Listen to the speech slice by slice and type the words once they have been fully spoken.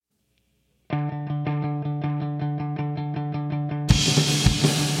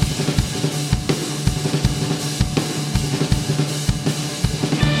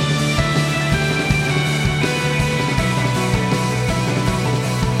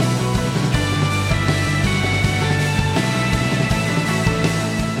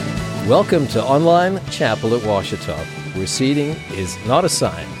Welcome to Online Chapel at Ouachita, where seating is not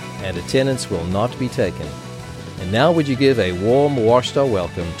assigned and attendance will not be taken. And now would you give a warm Ouachita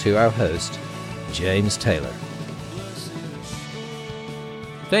welcome to our host, James Taylor.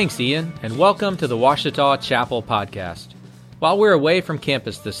 Thanks, Ian, and welcome to the Ouachita Chapel Podcast. While we're away from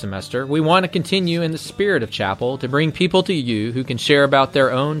campus this semester, we want to continue in the spirit of chapel to bring people to you who can share about their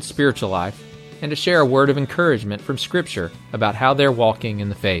own spiritual life and to share a word of encouragement from Scripture about how they're walking in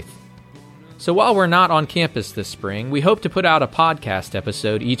the faith. So while we're not on campus this spring, we hope to put out a podcast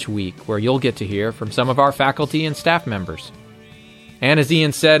episode each week where you'll get to hear from some of our faculty and staff members. And as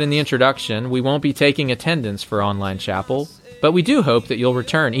Ian said in the introduction, we won't be taking attendance for Online Chapel, but we do hope that you'll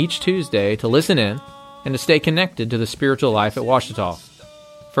return each Tuesday to listen in and to stay connected to the spiritual life at Ouachita.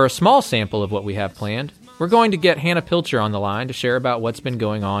 For a small sample of what we have planned, we're going to get Hannah Pilcher on the line to share about what's been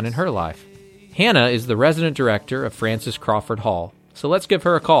going on in her life. Hannah is the resident director of Francis Crawford Hall, so let's give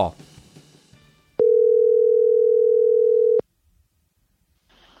her a call.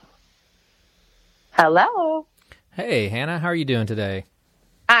 Hello. Hey, Hannah, how are you doing today?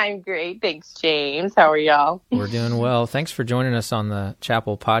 I'm great. Thanks, James. How are y'all? We're doing well. Thanks for joining us on the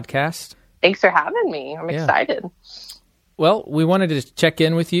Chapel Podcast. Thanks for having me. I'm excited. Well, we wanted to check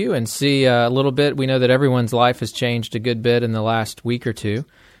in with you and see a little bit. We know that everyone's life has changed a good bit in the last week or two.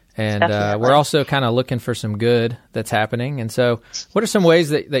 And we're also kind of looking for some good that's happening. And so what are some ways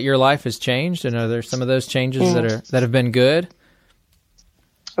that your life has changed? And are there some of those changes that have been good?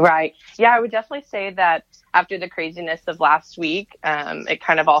 Right. Yeah, I would definitely say that after the craziness of last week, it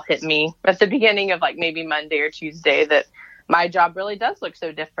kind of all hit me at the beginning of like maybe Monday or Tuesday that my job really does look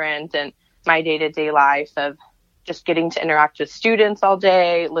so different, and my day-to-day life of just getting to interact with students all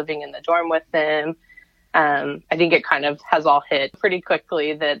day, living in the dorm with them. I think it kind of has all hit pretty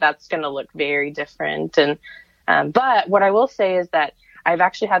quickly that that's going to look very different. And but what I will say is that I've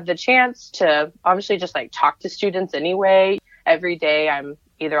actually had the chance to obviously just like talk to students anyway. Every day I'm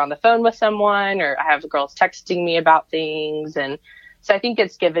either on the phone with someone or I have girls texting me about things. And so I think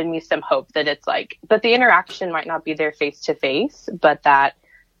it's given me some hope that it's like, that the interaction might not be there face to face, but that,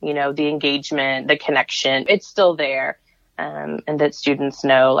 you know, the engagement, the connection, it's still there. And that students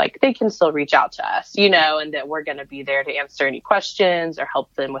know like they can still reach out to us, you know, and that we're going to be there to answer any questions or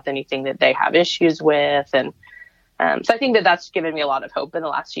help them with anything that they have issues with. And so I think that that's given me a lot of hope in the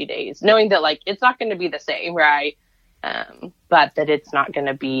last few days, knowing that like it's not going to be the same, right? But that it's not going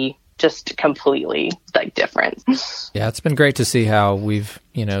to be just completely like different. Yeah, it's been great to see how we've,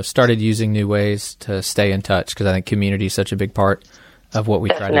 you know, started using new ways to stay in touch, because I think community is such a big part of what we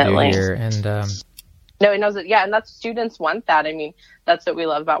try to do here. And no, and and that's students want that. I mean, that's what we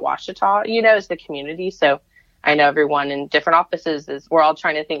love about Ouachita, you know, is the community. So I know everyone in different offices we're all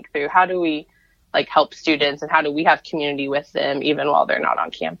trying to think through how do we like help students and how do we have community with them even while they're not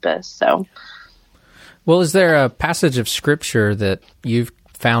on campus. So. Well, is there a passage of Scripture that you've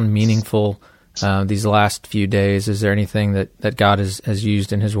found meaningful these last few days? Is there anything that God has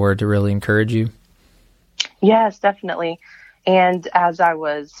used in His Word to really encourage you? Yes, definitely. And as I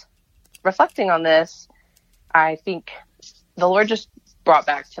was reflecting on this, I think the Lord just brought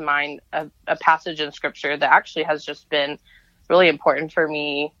back to mind a passage in Scripture that actually has just been really important for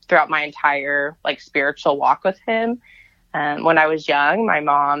me throughout my entire like spiritual walk with Him. When I was young, my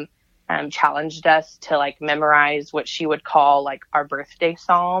mom challenged us to like memorize what she would call like our birthday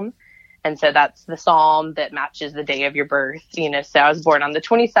psalm. And so that's the psalm that matches the day of your birth, you know. So I was born on the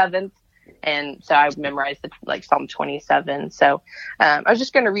 27th. And so I memorized like Psalm 27. So I was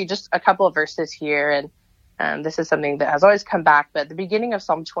just going to read just a couple of verses here. And this is something that has always come back. But at the beginning of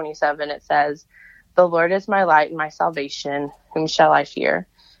Psalm 27, it says, "The Lord is my light and my salvation. Whom shall I fear?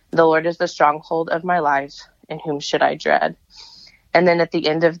 The Lord is the stronghold of my life. And whom should I dread?" And then at the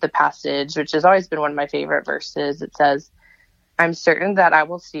end of the passage, which has always been one of my favorite verses, it says, "I'm certain that I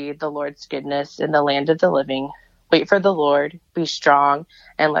will see the Lord's goodness in the land of the living. Wait for the Lord, be strong,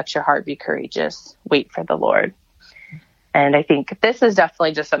 and let your heart be courageous. Wait for the Lord." And I think this is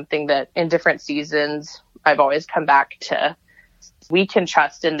definitely just something that in different seasons, I've always come back to. We can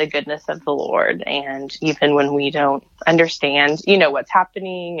trust in the goodness of the Lord. And even when we don't understand, you know, what's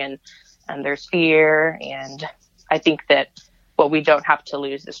happening and there's fear. And I think that what we don't have to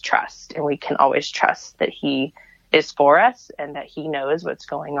lose is trust. And we can always trust that He is for us and that He knows what's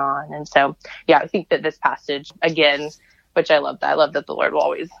going on. And so, yeah, I think that this passage, again, which I love that the Lord will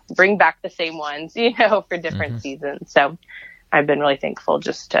always bring back the same ones, you know, for different seasons. So I've been really thankful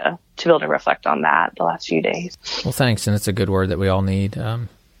just to be able to reflect on that the last few days. Well, thanks. And it's a good word that we all need. No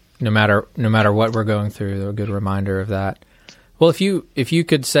matter what we're going through, they're a good reminder of that. Well, if you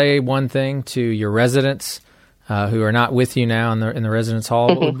could say one thing to your residents who are not with you now in the residence hall,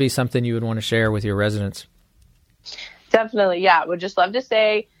 what would be something you would want to share with your residents? Definitely, yeah. Would just love to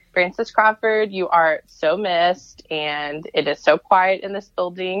say, Francis Crawford, you are so missed, and it is so quiet in this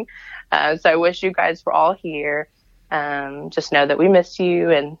building. So I wish you guys were all here. Just know that we miss you,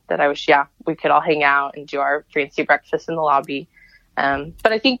 and that I wish, we could all hang out and do our fancy breakfast in the lobby. But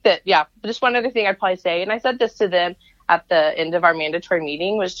I think that, just one other thing I'd probably say, and I said this to them at the end of our mandatory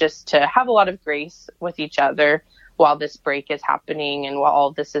meeting, was just to have a lot of grace with each other while this break is happening and while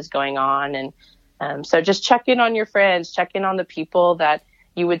all this is going on. And so just check in on your friends, check in on the people that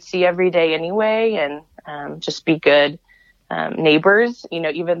you would see every day anyway, and just be good neighbors,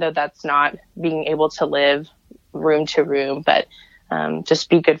 even though that's not being able to live room to room, but just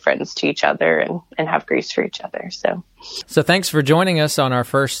be good friends to each other and have grace for each other. So thanks for joining us on our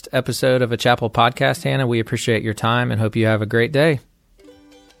first episode of a Chapel podcast, Hannah. We appreciate your time and hope you have a great day.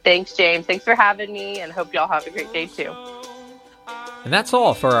 Thanks, James. Thanks for having me, and hope y'all have a great day too. And that's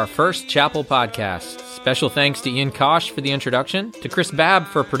all for our first Chapel podcast. Special thanks to Ian Kosh for the introduction, to Chris Babb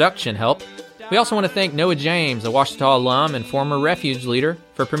for production help. We also want to thank Noah James, a Ouachita alum and former Refuge leader,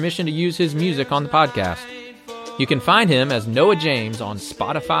 for permission to use his music on the podcast. You can find him as Noah James on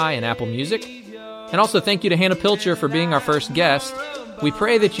Spotify and Apple Music. And also thank you to Hannah Pilcher for being our first guest. We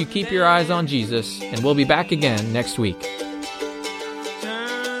pray that you keep your eyes on Jesus, and we'll be back again next week.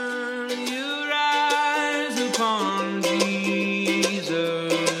 Turn your eyes upon Jesus,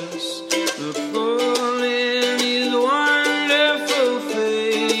 look full in his wonderful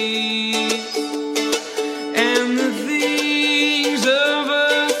face, and the things of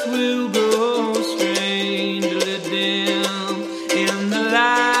earth will grow strangely dim in the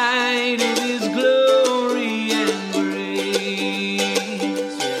light of his glory and grace.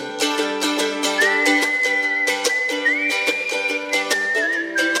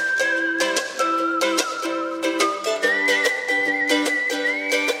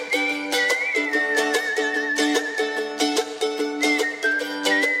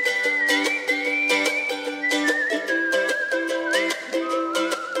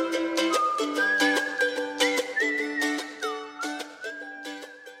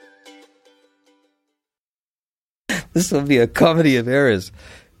 This will be a comedy of errors.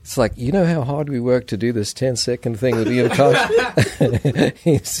 It's like, you know how hard we work to do this 10-second thing with Ian Kosh?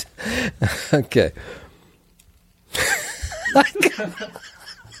 Okay.